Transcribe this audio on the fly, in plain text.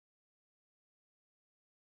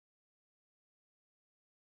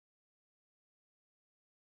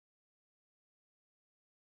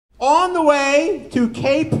On the Way to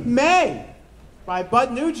Cape May by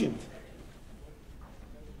Bud Nugent.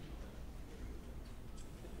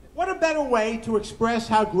 What a better way to express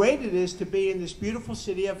how great it is to be in this beautiful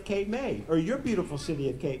city of Cape May, or your beautiful city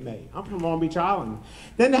of Cape May. I'm from Long Beach Island.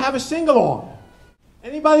 Then to have a sing-along.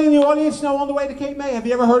 Anybody in the audience know On the Way to Cape May? Have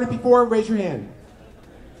you ever heard it before? Raise your hand.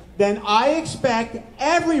 Then I expect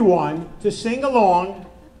everyone to sing along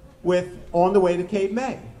with On the Way to Cape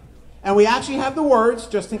May. And we actually have the words,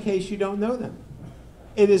 just in case you don't know them.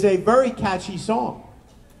 It is a very catchy song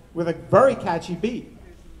with a very catchy beat.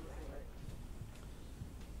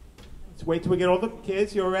 Let's wait till we get all the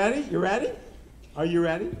kids. You ready? You ready? Are you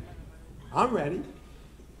ready? I'm ready.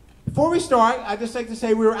 Before we start, I'd just like to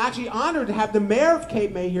say we were actually honored to have the mayor of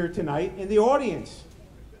Cape May here tonight in the audience.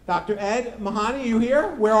 Dr. Ed Mahoney, are you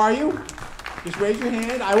here? Where are you? Just raise your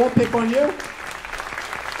hand. I won't pick on you.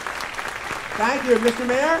 Thank you, Mr.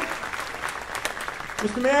 Mayor.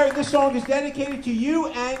 Mr. Mayor, this song is dedicated to you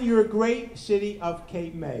and your great city of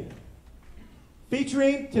Cape May.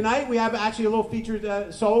 Featuring, tonight, we have actually a little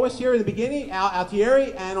featured soloist here in the beginning,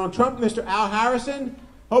 Altieri, and on trumpet, Mr. Al Harrison.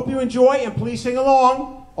 Hope you enjoy, and please sing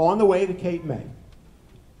along, On the Way to Cape May.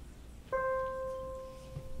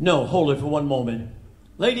 No, hold it for one moment.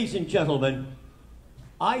 Ladies and gentlemen,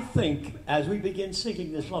 I think as we begin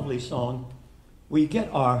singing this lovely song, we get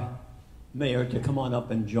our mayor to come on up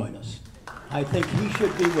and join us. I think he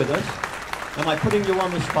should be with us. Am I putting you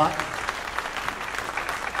on the spot?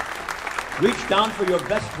 Reach down for your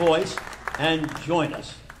best voice and join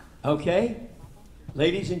us, okay?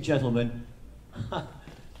 Ladies and gentlemen,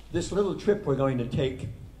 this little trip we're going to take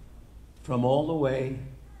from all the way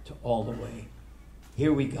to all the way.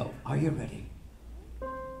 Here we go. Are you ready?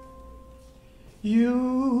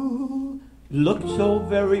 You looked so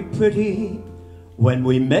very pretty when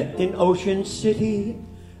we met in Ocean City,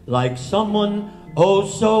 like someone oh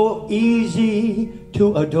so easy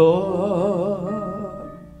to adore.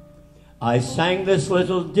 I sang this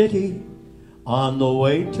little ditty on the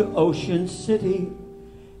way to Ocean City,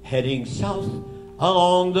 heading south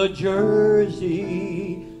along the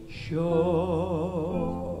Jersey shore.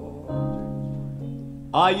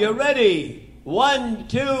 Are you ready? 1,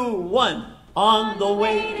 2, 1. On the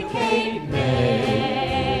way to Cape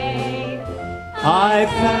May, I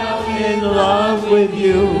fell in love with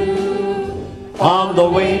you. On the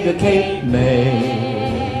way to Cape May,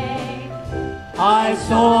 I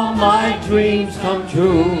saw my dreams come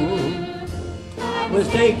true. I was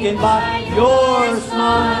taken by your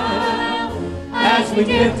smile as we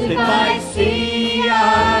drifted by sea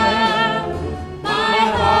isle. My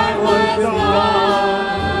heart was gone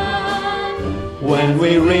when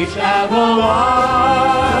we reached Avalon.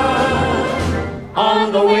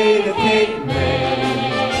 On the way to Cape May,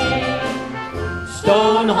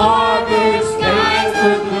 Stone Harbor skies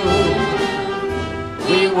were blue.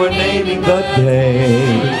 We were naming the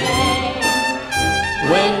day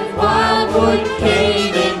when wildwood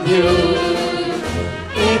came in view.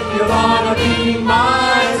 If you're gonna be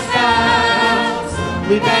my spouse,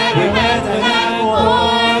 we better have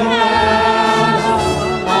one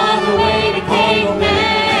on the way to Cape May.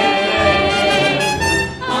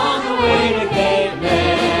 On the way to Cape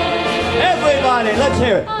May. Everybody, let's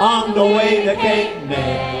hear it. On the way to Cape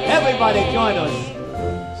May. Everybody join us.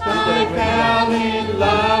 I fell in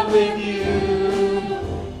love with you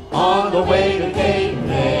on the way to Cape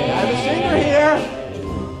May. I have a singer here.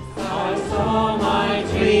 I saw my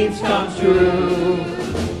dreams come true.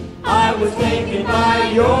 I was taken by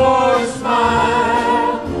your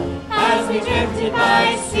smile as we drifted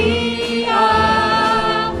by sea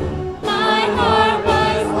isle. My heart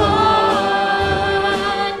was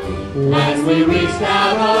gone as we reached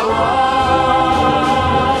Avalon.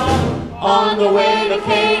 On the way to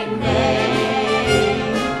Cape May,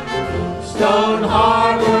 Stone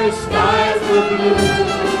Harbor skies were blue.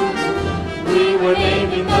 We were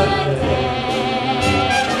naming the day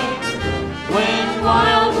when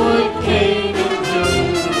wildwood came in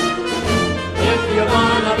bloom. If you're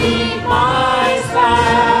gonna be my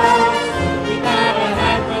spouse, we gotta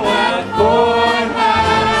have to that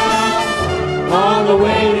courthouse. On the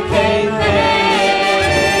way to Cape May,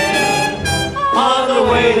 on the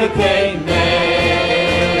way to Cape May.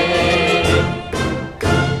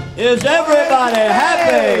 Is everybody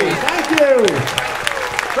happy? Thank you.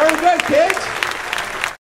 Very good, kids.